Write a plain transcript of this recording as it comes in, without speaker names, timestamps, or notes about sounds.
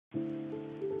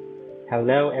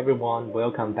Hello everyone,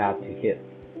 welcome back to HIT.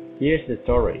 Here's the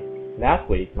story. Last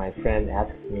week my friend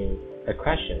asked me a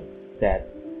question that,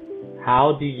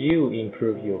 how do you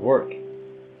improve your work?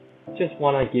 Just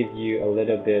want to give you a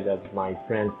little bit of my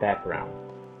friend's background.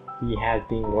 He has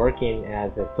been working as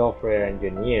a software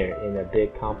engineer in a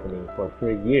big company for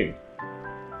 3 years.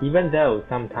 Even though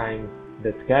sometimes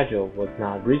the schedule was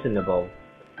not reasonable,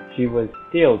 he was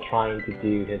still trying to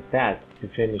do his best to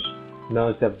finish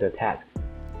most of the tasks.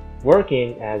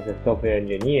 Working as a software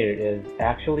engineer is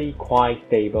actually quite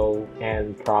stable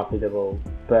and profitable,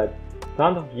 but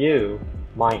some of you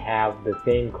might have the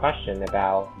same question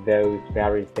about those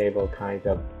very stable kinds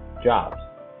of jobs.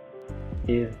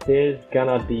 Is this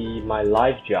gonna be my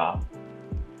life job?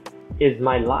 Is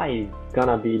my life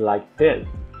gonna be like this,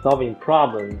 solving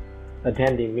problems,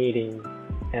 attending meetings,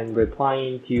 and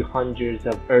replying to hundreds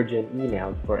of urgent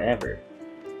emails forever?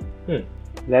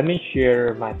 Let me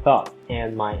share my thoughts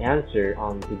and my answer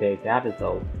on today's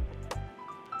episode.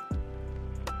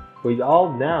 We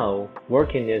all know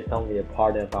working is only a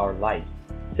part of our life.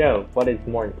 So what is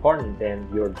more important than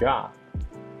your job?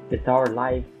 It's our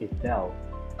life itself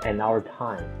and our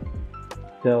time.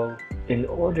 So in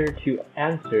order to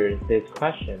answer this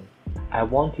question, I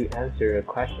want to answer a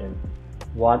question: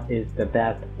 what is the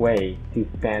best way to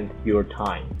spend your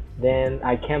time? Then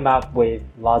I came up with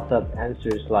lots of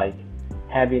answers like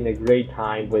having a great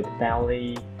time with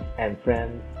family and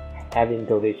friends, having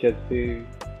delicious food,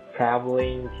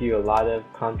 traveling to a lot of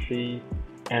countries,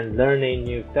 and learning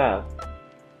new stuff.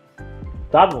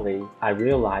 Suddenly, I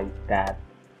realized that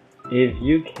if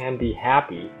you can be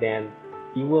happy, then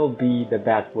it will be the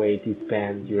best way to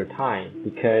spend your time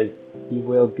because it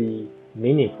will be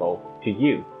meaningful to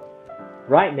you.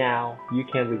 Right now, you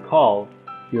can recall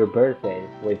your birthday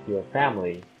with your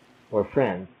family or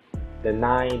friends, the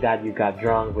night that you got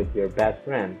drunk with your best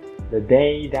friend, the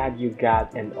day that you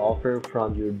got an offer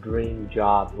from your dream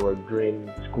job or dream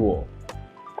school,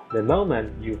 the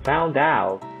moment you found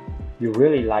out you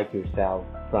really like yourself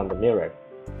from the mirror.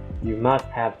 You must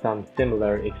have some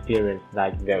similar experience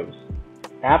like those.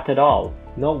 After all,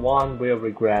 no one will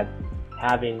regret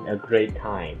having a great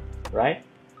time, right?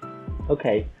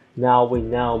 Okay, now we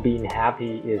know being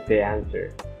happy is the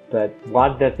answer, but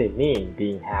what does it mean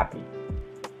being happy?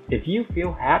 If you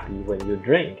feel happy when you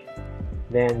drink,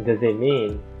 then does it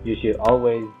mean you should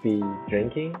always be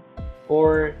drinking?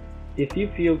 Or if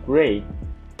you feel great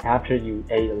after you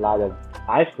ate a lot of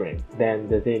ice cream, then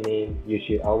does it mean you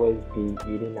should always be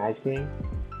eating ice cream?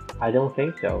 I don't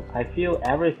think so. I feel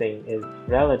everything is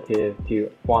relative to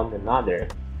one another.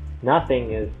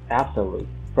 Nothing is absolute.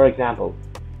 For example,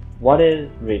 what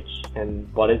is rich and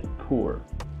what is poor?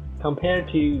 Compared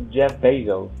to Jeff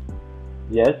Bezos,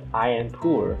 yes, I am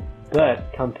poor,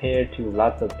 but compared to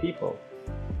lots of people,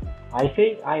 I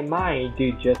think I might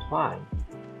do just fine.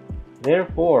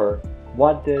 Therefore,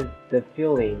 what does the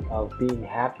feeling of being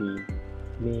happy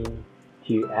mean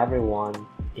to everyone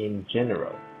in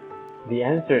general? The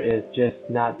answer is just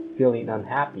not feeling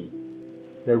unhappy.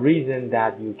 The reason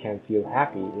that you can feel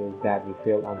happy is that you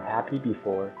feel unhappy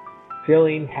before.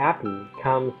 Feeling happy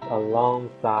comes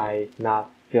alongside not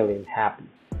feeling happy.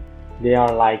 They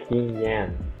are like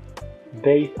yin-yang.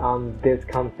 Based on this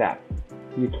concept,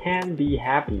 you can be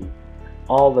happy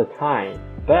all the time,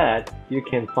 but you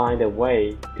can find a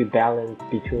way to balance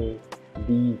between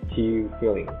these two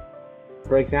feelings.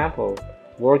 For example,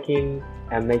 working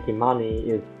and making money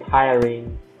is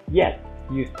tiring, yet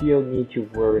you still need to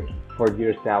work for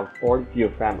yourself or your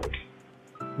family.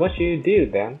 What should you do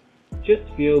then? Just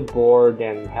feel bored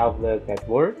and helpless at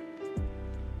work?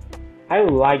 I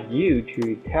would like you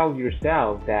to tell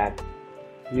yourself that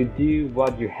you do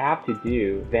what you have to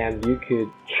do, then you could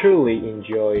truly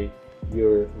enjoy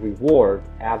your reward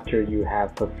after you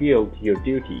have fulfilled your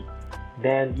duty.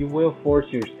 Then you will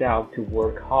force yourself to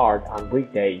work hard on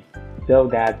weekdays so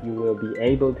that you will be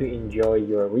able to enjoy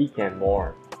your weekend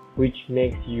more, which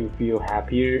makes you feel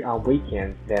happier on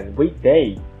weekends than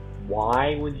weekdays.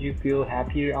 Why would you feel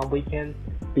happier on weekends?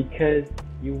 Because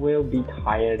you will be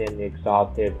tired and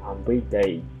exhausted on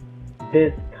weekdays.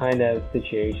 This kind of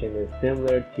situation is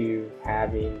similar to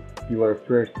having your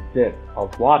first sip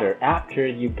of water after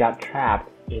you got trapped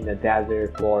in the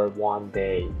desert for one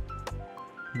day.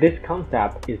 This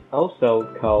concept is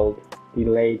also called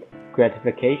delayed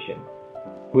gratification,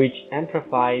 which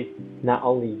amplifies not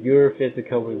only your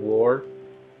physical reward,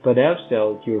 but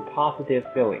also your positive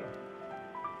feelings.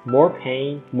 More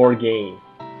pain, more gain.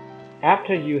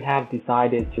 After you have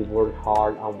decided to work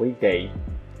hard on weekdays,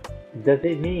 does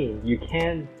it mean you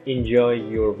can't enjoy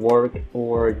your work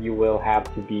or you will have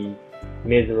to be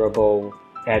miserable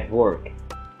at work?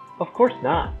 Of course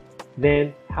not.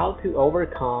 Then how to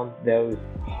overcome those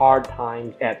hard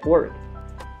times at work.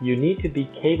 You need to be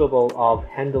capable of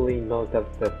handling most of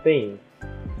the things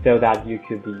so that you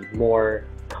could be more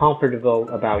comfortable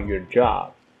about your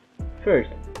job. First,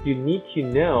 you need to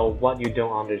know what you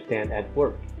don't understand at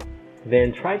work.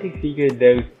 Then try to figure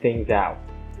those things out.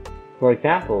 For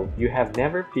example, you have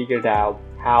never figured out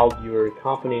how your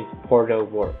company's portal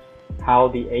works, how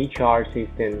the HR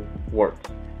system works,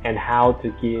 and how to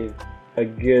give a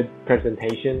good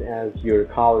presentation as your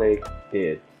colleague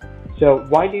did. So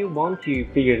why do you want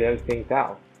to figure those things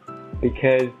out?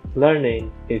 Because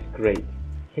learning is great.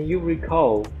 Can you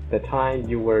recall the time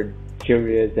you were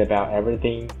curious about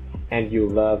everything and you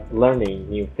loved learning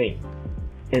new things?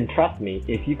 And trust me,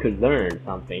 if you could learn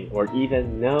something or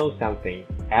even know something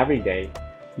every day,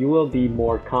 you will be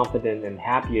more confident and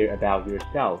happier about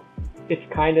yourself. It's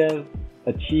kind of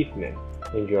achievement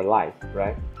in your life,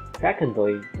 right?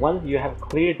 Secondly, once you have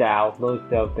cleared out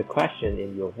most of the questions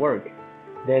in your work,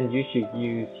 then you should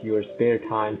use your spare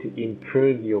time to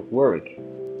improve your work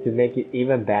to make it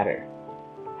even better.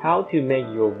 How to make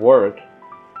your work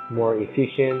more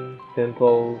efficient,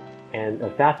 simple, and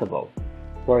accessible.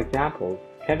 For example,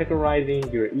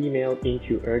 categorizing your email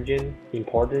into urgent,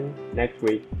 important, next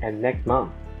week, and next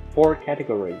month, 4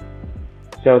 categories,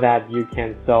 so that you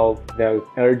can solve those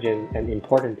urgent and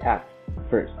important tasks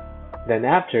first. Then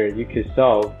after, you could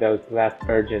solve those less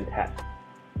urgent tasks.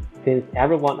 Since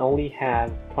everyone only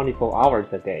has 24 hours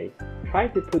a day, try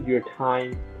to put your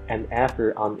time and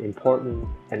effort on important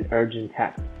and urgent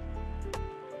tasks,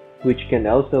 which can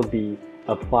also be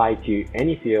applied to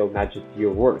any field, not just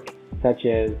your work, such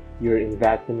as your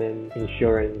investment,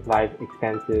 insurance, life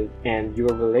expenses, and your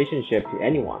relationship to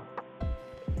anyone.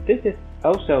 This is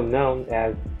also known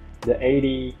as the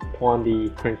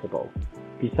 80-20 principle.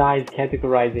 Besides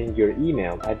categorizing your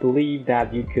email, I believe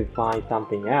that you could find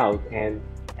something else, and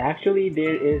actually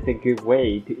there is a good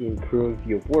way to improve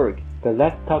your work, but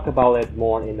let's talk about it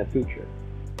more in the future.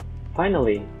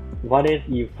 Finally, what if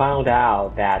you found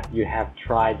out that you have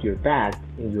tried your best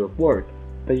in your work,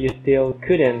 but you still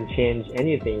couldn't change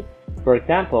anything? For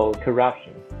example,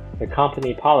 corruption, the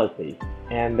company policies,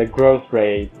 and the growth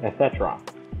rate, etc.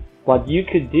 What you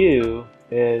could do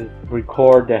is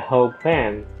record the whole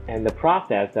plan and the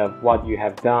process of what you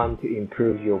have done to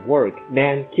improve your work,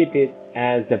 then keep it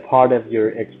as a part of your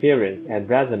experience and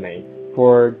resume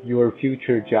for your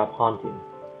future job hunting.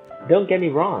 Don't get me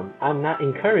wrong, I'm not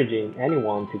encouraging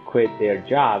anyone to quit their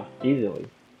jobs easily.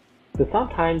 So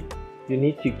sometimes you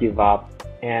need to give up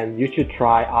and you should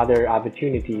try other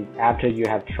opportunities after you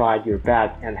have tried your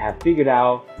best and have figured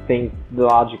out things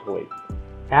logically.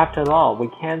 After all, we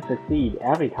can't succeed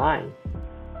every time,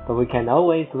 but we can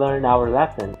always learn our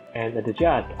lessons and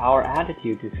adjust our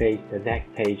attitude to face the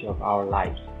next stage of our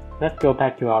lives. Let's go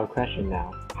back to our question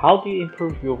now. How do you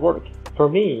improve your work? For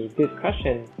me, this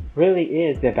question really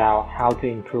is about how to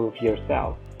improve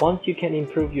yourself. Once you can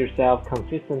improve yourself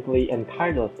consistently and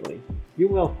tirelessly, you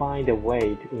will find a way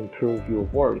to improve your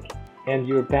work, and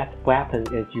your best weapon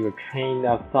is your train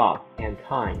of thought and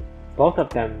time. Both of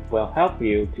them will help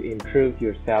you to improve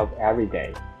yourself every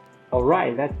day.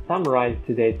 Alright, let's summarize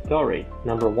today's story.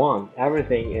 Number 1,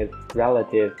 everything is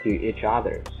relative to each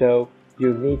other, so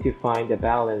you need to find a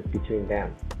balance between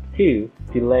them. 2,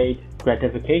 delayed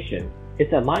gratification.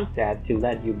 It's a mindset to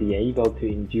let you be able to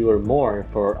endure more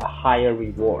for a higher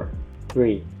reward.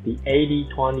 3, the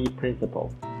 80-20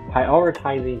 principle.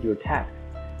 Prioritizing your tasks,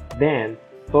 then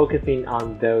focusing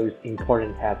on those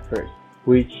important tasks first,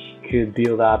 which could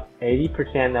build up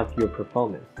 80% of your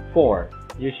performance. 4,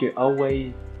 you should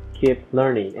always keep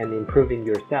learning and improving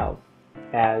yourself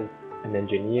as an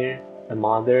engineer, a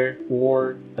mother,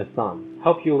 or a son.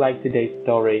 Hope you like today's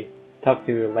story. Talk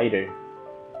to you later.